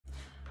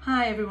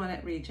Hi everyone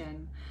at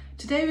Regen.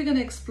 Today we're going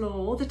to explore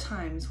all the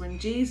times when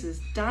Jesus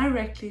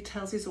directly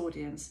tells his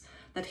audience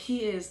that he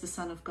is the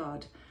Son of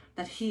God,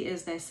 that he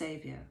is their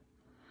Saviour.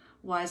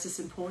 Why is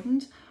this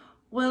important?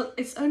 Well,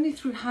 it's only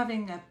through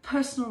having a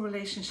personal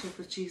relationship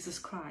with Jesus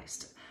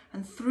Christ,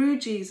 and through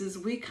Jesus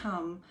we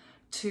come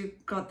to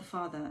God the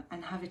Father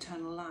and have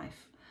eternal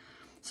life.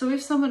 So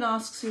if someone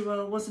asks you,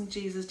 well, wasn't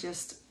Jesus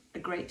just a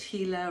great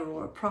healer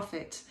or a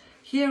prophet?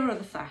 Here are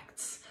the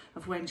facts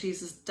of when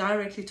Jesus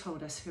directly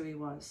told us who he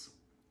was.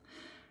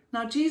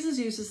 Now, Jesus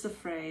uses the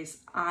phrase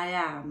 "I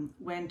am"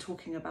 when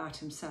talking about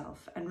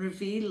himself and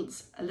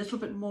reveals a little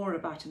bit more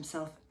about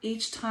himself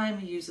each time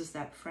he uses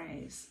that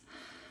phrase.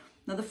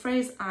 Now, the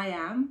phrase "I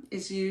am"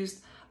 is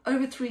used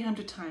over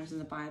 300 times in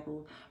the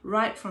Bible,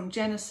 right from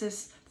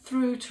Genesis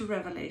through to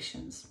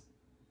Revelations.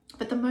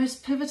 But the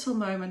most pivotal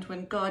moment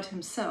when God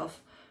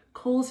himself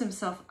calls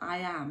himself "I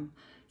am,"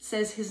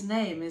 says his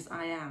name is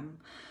 "I am,"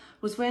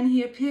 was when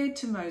he appeared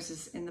to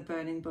Moses in the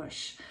burning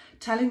bush,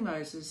 telling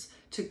Moses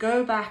to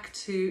go back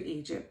to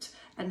Egypt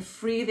and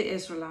free the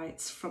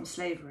Israelites from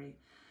slavery.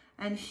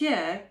 And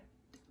here,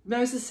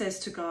 Moses says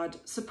to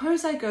God,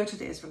 "Suppose I go to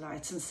the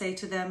Israelites and say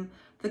to them,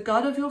 'The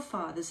God of your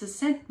fathers has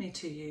sent me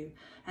to you,'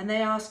 and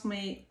they ask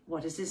me,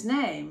 'What is his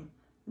name?'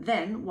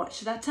 Then what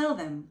should I tell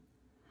them?"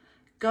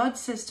 God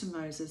says to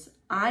Moses,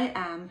 "I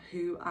am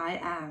who I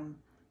am.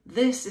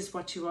 This is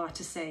what you are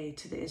to say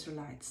to the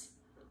Israelites.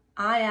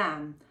 I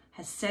am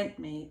has sent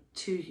me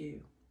to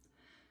you."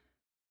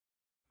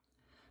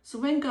 So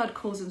when God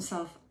calls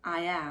himself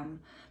 "I am,"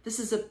 this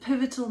is a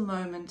pivotal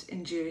moment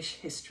in Jewish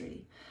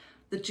history.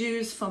 The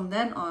Jews from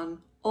then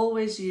on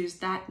always used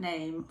that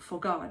name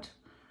for God.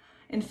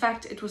 In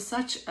fact, it was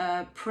such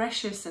a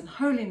precious and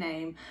holy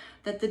name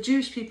that the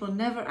Jewish people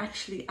never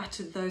actually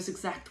uttered those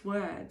exact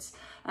words,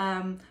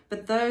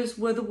 but those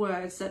were the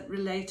words that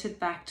related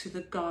back to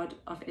the God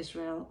of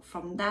Israel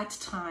from that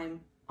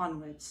time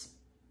onwards.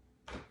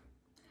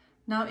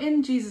 Now,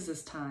 in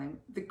Jesus'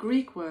 time, the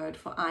Greek word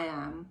for "I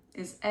am"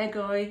 is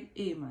egoi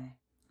eimoi.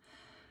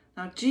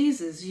 Now,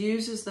 Jesus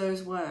uses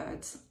those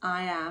words,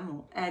 "I am"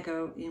 or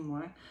ego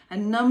eimoi, a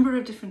number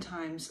of different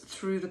times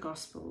through the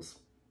Gospels.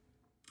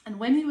 And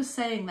when he was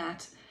saying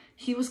that,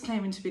 he was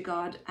claiming to be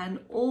God, and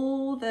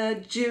all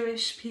the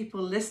Jewish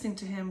people listening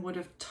to him would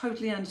have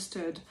totally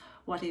understood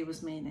what he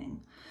was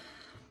meaning.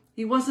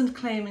 He wasn't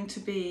claiming to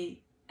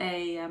be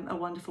a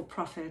wonderful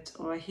prophet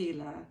or a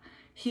healer.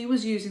 He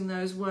was using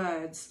those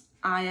words,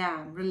 "I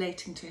am,"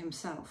 relating to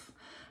himself.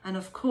 And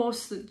of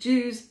course, the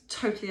Jews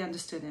totally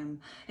understood him.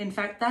 In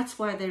fact, that's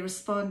why they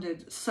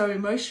responded so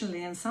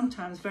emotionally and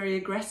sometimes very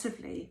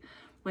aggressively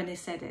when he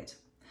said it.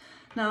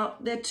 Now,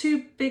 there are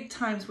two big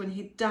times when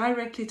he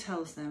directly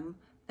tells them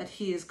that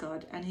he is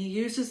God, and he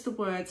uses the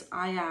words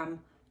 "I am"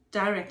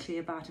 directly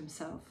about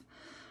himself.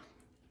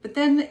 But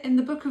then in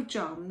the book of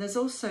John, there's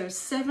also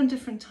 7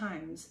 different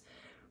times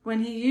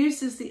when he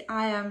uses the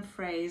 "I am"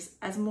 phrase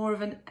as more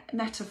of a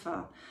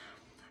metaphor.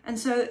 And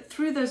so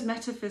through those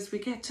metaphors, we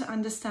get to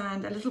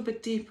understand a little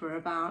bit deeper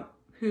about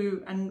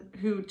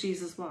who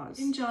Jesus was.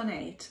 In John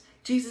 8,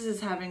 Jesus is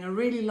having a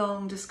really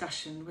long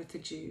discussion with the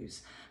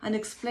Jews and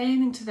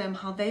explaining to them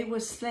how they were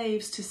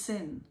slaves to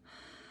sin.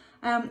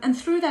 And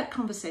through that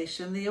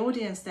conversation, the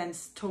audience then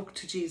talk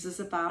to Jesus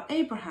about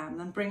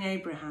Abraham and bring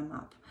Abraham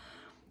up.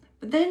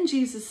 But then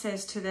Jesus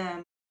says to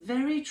them,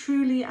 "Very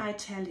truly I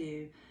tell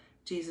you,"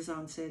 Jesus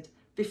answered,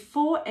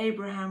 "before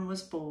Abraham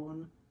was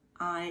born,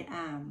 I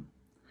am."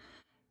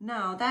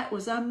 Now, that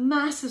was a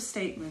massive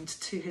statement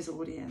to his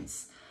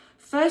audience.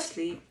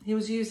 Firstly, he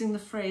was using the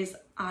phrase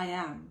 "I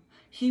am."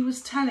 He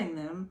was telling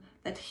them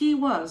that he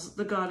was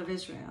the God of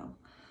Israel.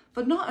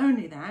 But not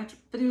only that,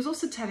 but he was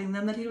also telling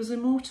them that he was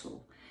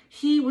immortal.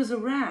 He was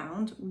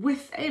around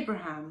with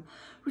Abraham,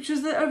 which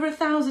was over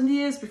 1,000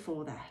 years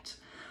before that.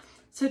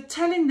 So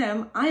telling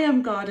them, "I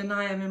am God and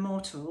I am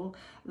immortal,"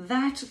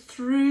 that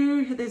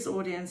threw his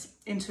audience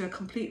into a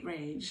complete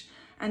rage,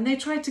 and they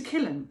tried to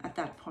kill him at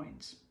that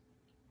point.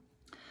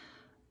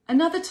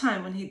 Another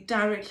time when he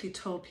directly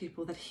told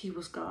people that he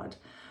was God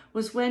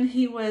was when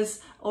he was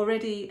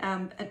already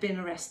had been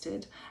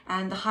arrested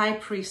and the high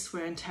priests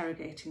were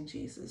interrogating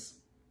Jesus.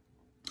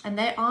 And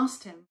they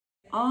asked him,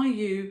 "Are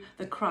you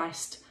the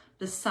Christ,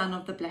 the Son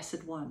of the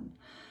Blessed One?"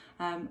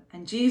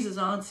 And Jesus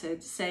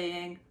answered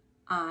saying,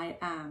 "I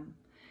am."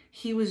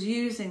 He was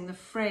using the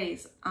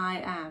phrase "I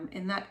am"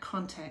 in that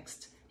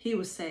context. He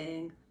was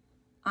saying,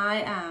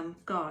 "I am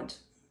God."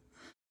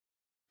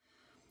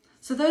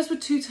 So those were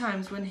 2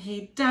 times when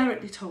he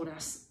directly told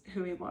us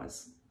who he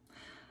was.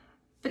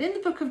 But in the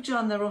book of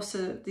John, there are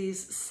also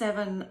these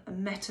 7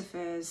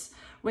 metaphors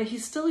where he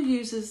still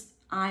uses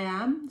 "I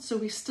am." So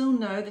we still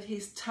know that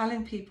he's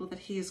telling people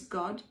that he is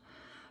God,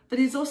 but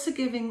he's also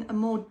giving a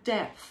more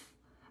depth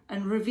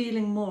and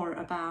revealing more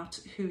about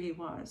who he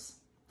was.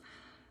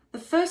 The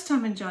first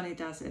time in John he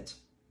does it,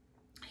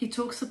 he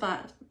talks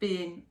about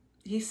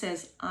he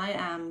says, "I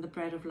am the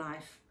bread of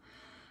life."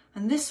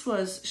 And this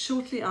was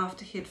shortly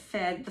after he had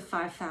fed the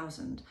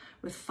 5,000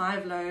 with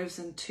 5 loaves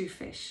and 2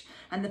 fish.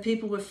 And the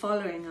people were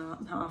following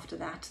after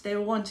that. They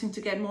were wanting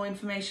to get more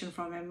information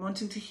from him,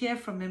 wanting to hear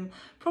from him,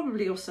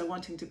 probably also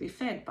wanting to be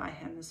fed by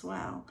him as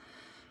well.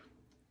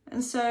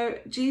 And so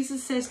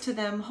Jesus says to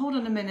them, hold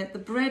on a minute, the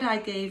bread I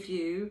gave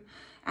you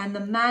and the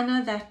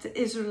manna that the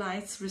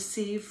Israelites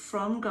received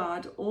from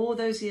God all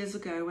those years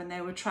ago when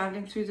they were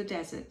traveling through the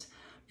desert,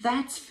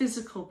 that's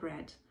physical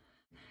bread.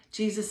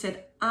 Jesus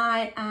said,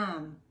 I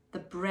am the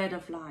bread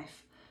of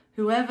life.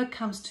 Whoever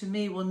comes to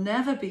me will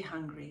never be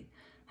hungry,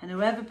 and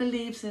whoever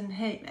believes in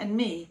him and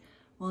me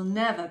will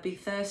never be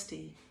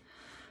thirsty.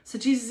 So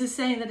Jesus is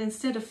saying that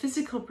instead of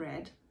physical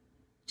bread,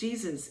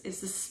 Jesus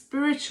is the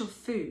spiritual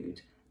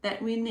food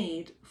that we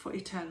need for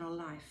eternal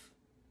life.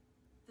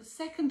 The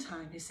second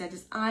time he said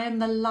is, I am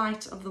the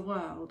light of the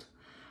world.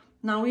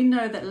 Now we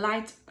know that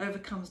light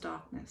overcomes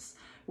darkness.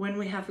 When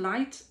we have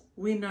light,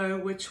 we know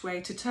which way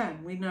to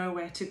turn. We know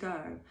where to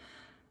go.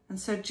 And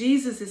so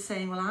Jesus is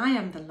saying, well, I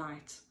am the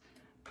light.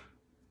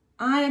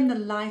 I am the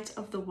light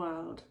of the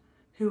world.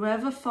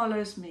 Whoever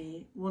follows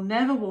me will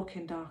never walk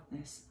in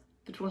darkness,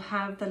 but will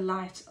have the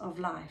light of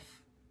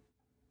life.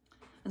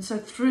 And so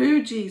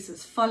through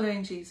Jesus,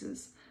 following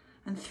Jesus,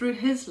 and through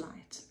his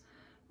light,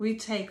 we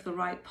take the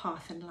right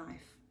path in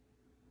life.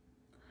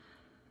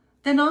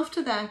 Then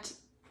after that,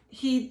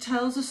 he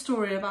tells a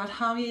story about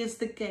how he is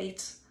the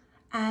gate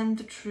and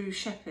the true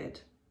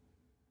shepherd.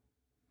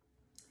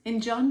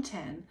 In John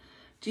 10,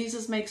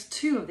 Jesus makes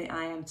 2 of the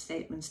I am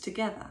statements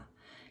together.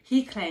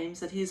 He claims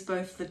that he is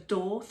both the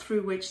door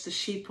through which the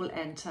sheep will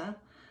enter,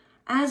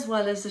 as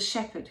well as the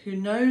shepherd who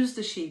knows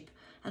the sheep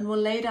and will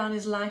lay down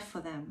his life for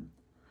them.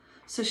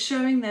 So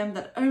showing them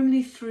that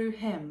only through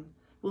him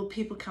will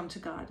people come to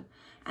God,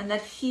 and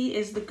that he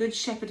is the good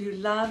shepherd who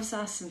loves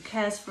us and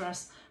cares for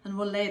us and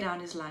will lay down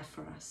his life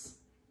for us.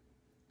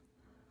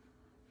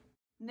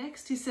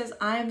 Next he says,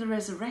 I am the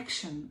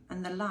resurrection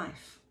and the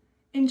life.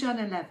 In John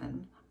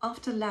 11,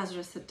 after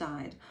Lazarus had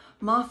died,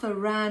 Martha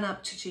ran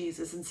up to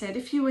Jesus and said,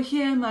 if you were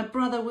here, my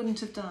brother wouldn't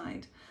have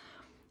died.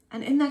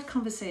 And in that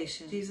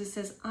conversation, Jesus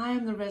says, I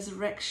am the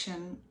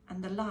resurrection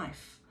and the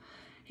life.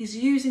 He's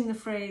using the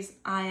phrase,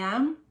 I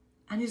am,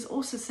 and he's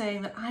also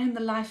saying that I am the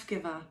life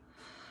giver.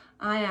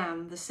 I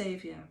am the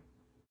Saviour.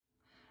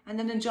 And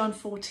then in John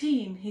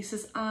 14, he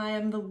says, I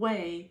am the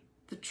way,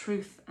 the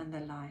truth, and the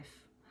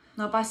life.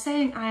 Now, by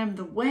saying I am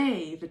the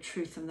way, the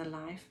truth, and the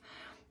life,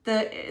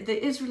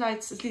 the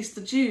Israelites, at least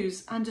the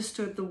Jews,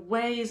 understood the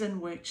ways in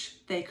which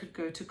they could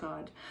go to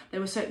God. There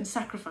were certain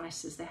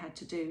sacrifices they had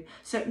to do,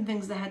 certain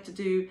things they had to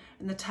do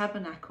in the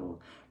tabernacle,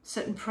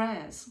 certain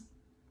prayers.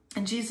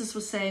 And Jesus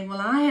was saying,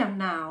 well, I am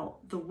now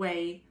the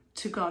way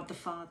to God the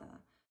Father.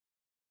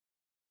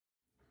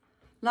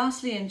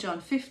 Lastly, in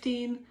John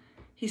 15,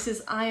 he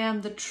says, I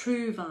am the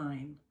true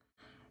vine.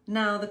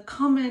 Now, the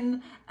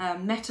common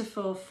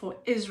metaphor for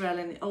Israel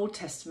in the Old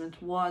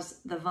Testament was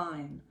the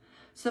vine.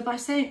 So by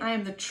saying I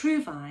am the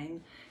true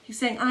vine, he's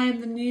saying I am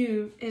the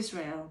new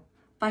Israel.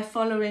 By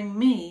following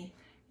me,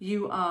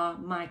 you are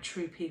my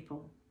true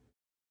people.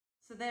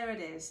 So there it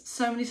is.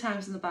 So many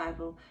times in the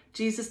Bible,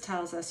 Jesus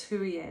tells us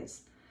who he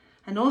is,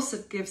 and also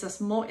gives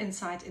us more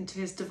insight into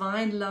his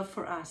divine love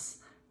for us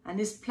and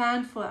his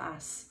plan for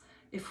us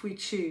if we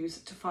choose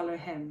to follow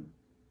him.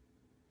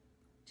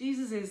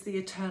 Jesus is the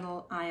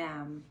eternal I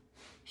am.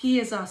 He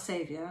is our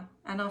Saviour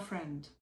and our friend.